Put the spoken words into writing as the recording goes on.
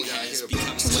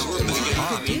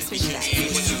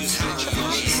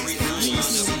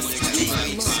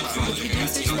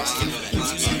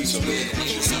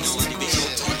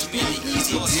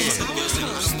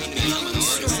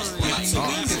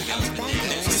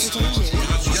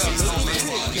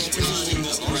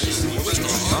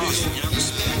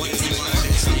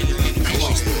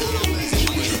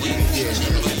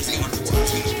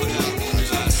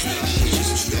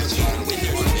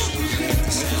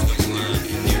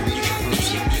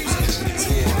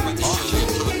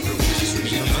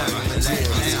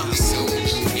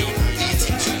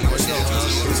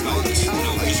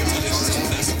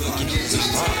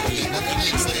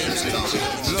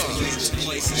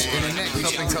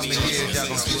Coming years, y'all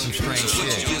gonna see some strange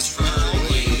shit.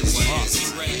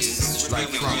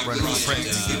 Like Trump running for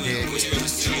president, you dig?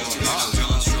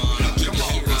 Come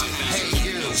on. Hey,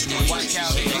 you, watch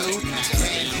out, you.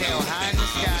 Can't tell high in the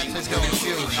sky, so don't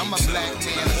shoot. I'm a black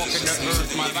man walking the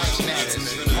earth, my life matters.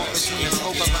 Walk between the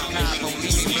scope of my knob, don't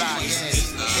leave me blind in it.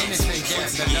 Innocent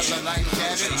death, another life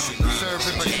shattered. Serve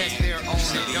and protect their own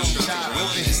and don't stop.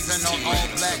 Open season on all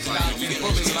black stocks and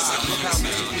fully live. Look how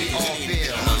big we all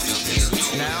feel.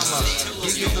 Now I'ma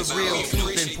give you the real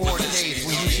truth in poor taste.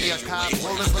 When you see a cop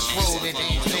rolling patrol, it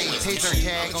ain't safe. Taser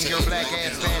tag on your black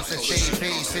ass fast and stay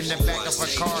face. In the back of a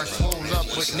car, swole up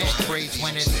with neck brace.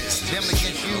 When it's them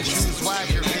against you, choose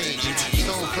wiser fate.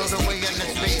 So float away in the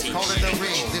space, call it a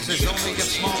race. This is only a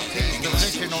small taste of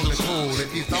lynching on the cool.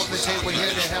 If you thought that they were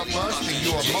here to help us, then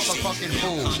you a motherfucking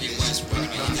fool.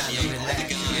 No time to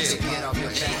relax, yeah, get off your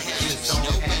back. Just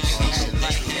don't act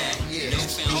like that, yeah.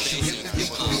 You hit the big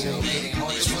cool.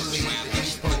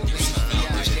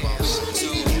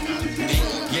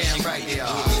 Yeah, right they are.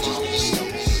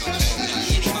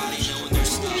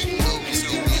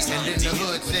 And then the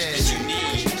hood says,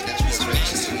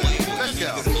 let's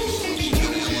go.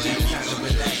 Time to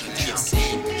relax now. Cause we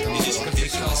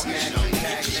all got on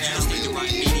back now.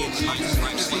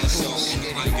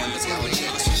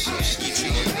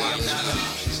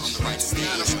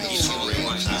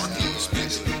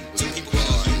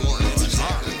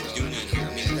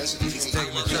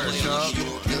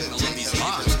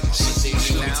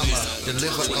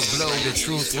 Deliver a blow, the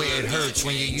truth where it hurts.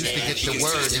 When you used to get the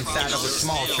word inside of a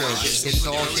small church. It's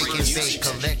all take and bake,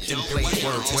 collection plate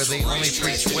work. Where they only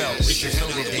preach wealth, it's just so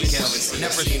that they kept.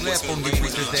 Never slept on the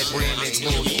preachers that brand that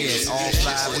bullshit. All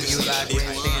fly when you lie,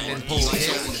 grandstand and pull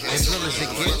hits. As real as it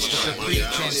gets, with the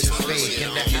pretense is fake.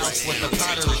 In the house with the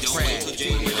potter is cracked.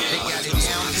 They got it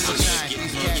down to the science.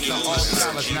 These cats are all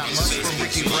scholars. Not much from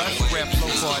Ricky Rush, grab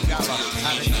flow for $1.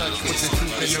 Out of touch with the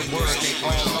truth in the word, they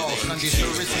all lost. Sunday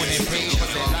service when they pay for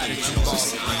that lie that you bought.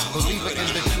 Believer in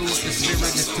the truth, the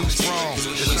spirit is too strong.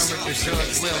 Discernment the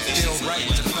judge will still write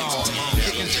the song.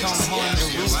 Chickens come home, the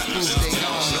roof proof they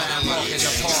gone. Blind walk in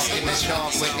the park, in the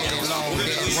dark with any long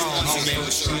dead wrong, homie.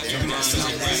 Get up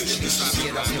your back, the song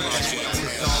like that, yeah.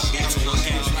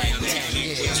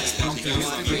 I'm through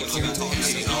with the great king,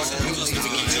 all the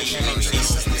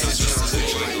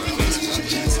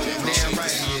damn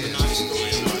right, yeah.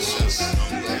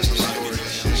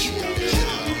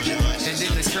 And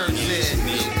then the church said,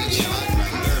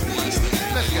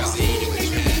 let's go.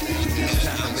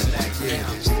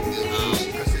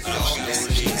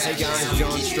 Hey guys,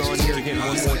 John Strawn here again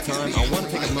one more time. I want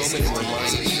to take a moment to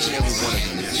remind each and every one of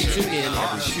you to tune in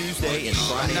every Tuesday and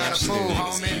Friday afternoon at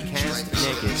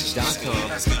CastNaked.com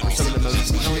for some of the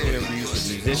most compelling interviews with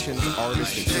musicians,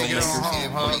 artists, and filmmakers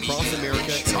from across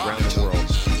America and around the world.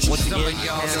 Once again,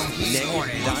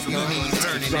 CastNaked.com.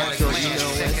 Subscribe to our email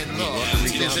list and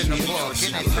reach out to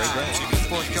me. Have a great day.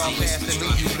 Sports y'all fast and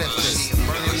leave you blessed.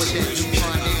 Burning with that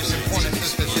neutron dance and point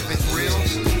us if it's real.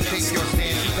 Take your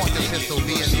stand, you want the pistol,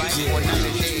 be it life or not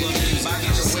a day. Body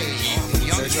the way.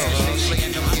 Young cats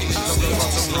playing them games. So the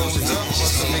rubber rolls up,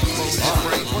 so they close the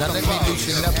break. Now let me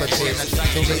loosen up a bit.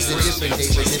 So there's a different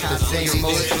day, but it's the same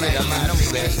old shit. I mean, I'm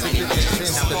glad. So you can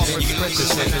sense the big pressure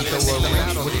second to a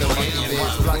ring with the money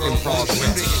that's blocking progress.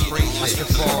 I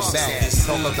should fall back.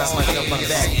 Talk about myself, my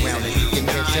background. If you can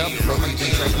catch up, so we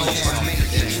can break home.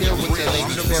 Chill with the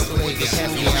ladies, fair play, get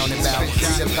happy down about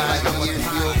 3 to 5 hours,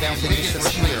 feel down to this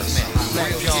clear.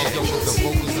 Black jaws over the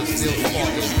vocals are still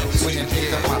sparking. When I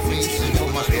pick up my feet and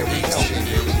told my every walking.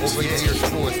 Over here,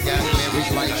 sports, got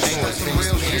married like sports. Some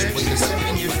real shit with the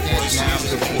 7-year stint, now I'm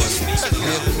divorced.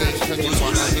 Real kids, cooking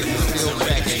while I get still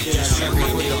cracking. Every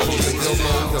with the post of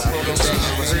the photo back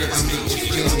and we're here to meet with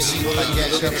skin. I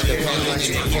catch up the pen and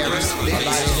the carrots. A lot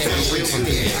of heavy weight from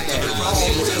being scattered. All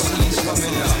the things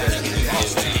coming up.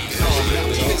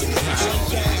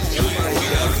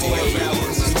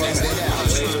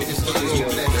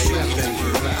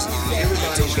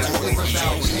 Everybody's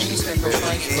got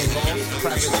sacrifice the lost,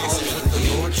 private talks with the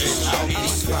Lord, and I'll be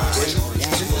fine.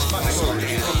 This is my story,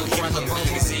 struggle trying to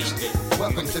bubble.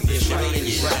 Welcome to the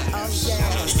T-WREX.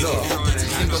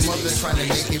 Single mother trying to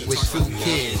make it with 2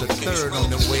 kids, a third on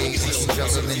the way, and she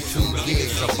juggling 2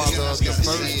 gigs. A father of the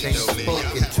first ain't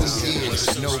spoke in 2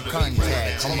 years. No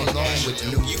contact, home alone with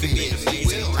new fears.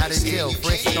 Out of jail,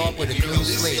 fresh start with a clean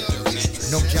slate.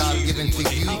 No job given to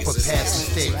you for past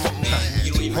mistakes.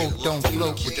 Hope don't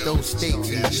float with those stakes,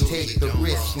 and you take the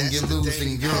risk when you're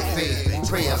losing your faith.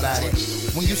 Pray about it.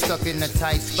 When you stuck in a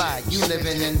tight spot, you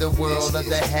living in the world of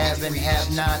the have and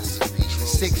have-nots.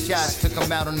 6 shots took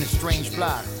them out on the strange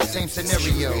block. Same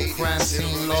scenario, crime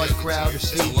scene, large crowd,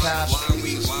 street cops.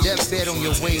 Deathbed on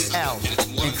your way out,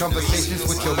 and conversations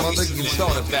with your mother you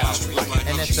thought about.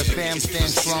 And as the fam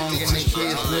stands strong and the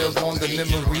kids live on the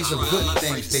memories of good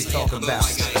things they talk about.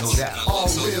 No doubt. All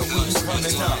real when you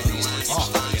coming up.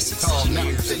 Tall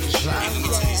mountains that you climb.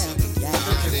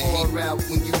 Searching for a route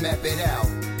when you map it out.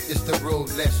 It's the road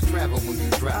less traveled when you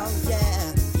drive.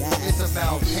 It's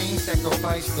about pain,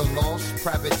 sacrifice, the loss.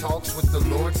 Private talks with the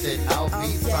Lord said I'll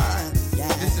be fine.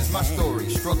 This is my story,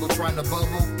 struggle trying to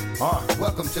bubble.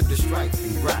 Welcome to the strife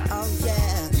and grind.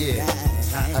 Yeah,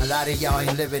 a lot of y'all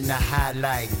ain't living the high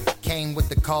life. Came with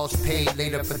the cost, paid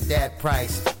later for that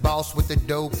price. Boss with the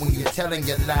dope when you're telling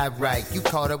your lie right. You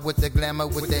caught up with the glamour,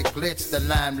 with that glitz, the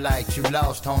limelight. You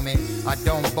lost, homie. I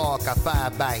don't bark, I fire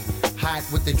bite. Hot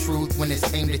with the truth when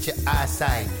it's aimed at your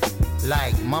eyesight.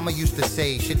 Like mama used to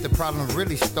say, shit, the problem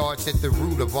really starts at the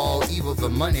root of all evil, the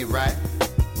money, right?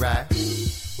 Right.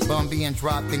 Bum being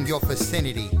dropped in your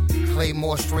vicinity.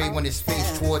 Claymore stray when it's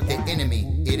faced toward the enemy.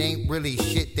 It ain't really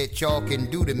shit that y'all can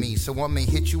do to me, so I'ma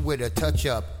hit you with a touch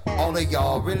up. All of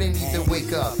y'all really need to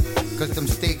wake up, cause them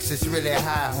stakes is really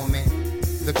high,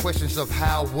 homie. The questions of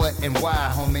how, what, and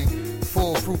why, homie.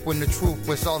 Full proof when the truth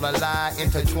was all a lie,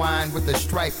 intertwined with the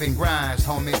strife and grinds,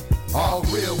 homie. All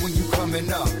real when you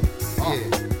coming up. Yeah,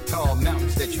 tall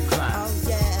mountains that you climb.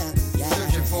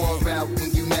 Searching for a route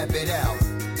when you map it out.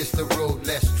 It's the road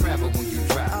less traveled when you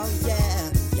drive.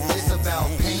 It's about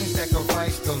pain,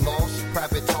 sacrifice, the loss.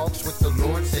 Private talks with the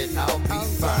Lord said I'll be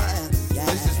fine.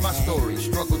 This is my story,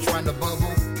 struggle trying to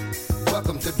bubble.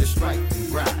 Welcome to the strife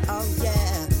and grind.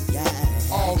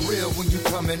 All real when you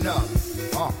coming up.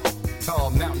 Tall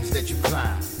mountains that you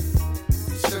climb.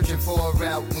 Searching for a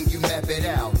route when you map it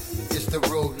out. It's the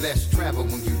road less traveled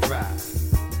when you drive.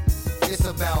 It's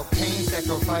about pain,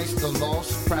 sacrifice, the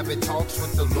loss. Private talks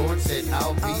with the Lord said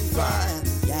I'll be fine.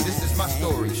 This is my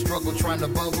story, struggle trying to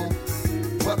bubble.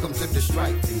 Welcome to the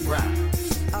strife and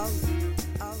grind.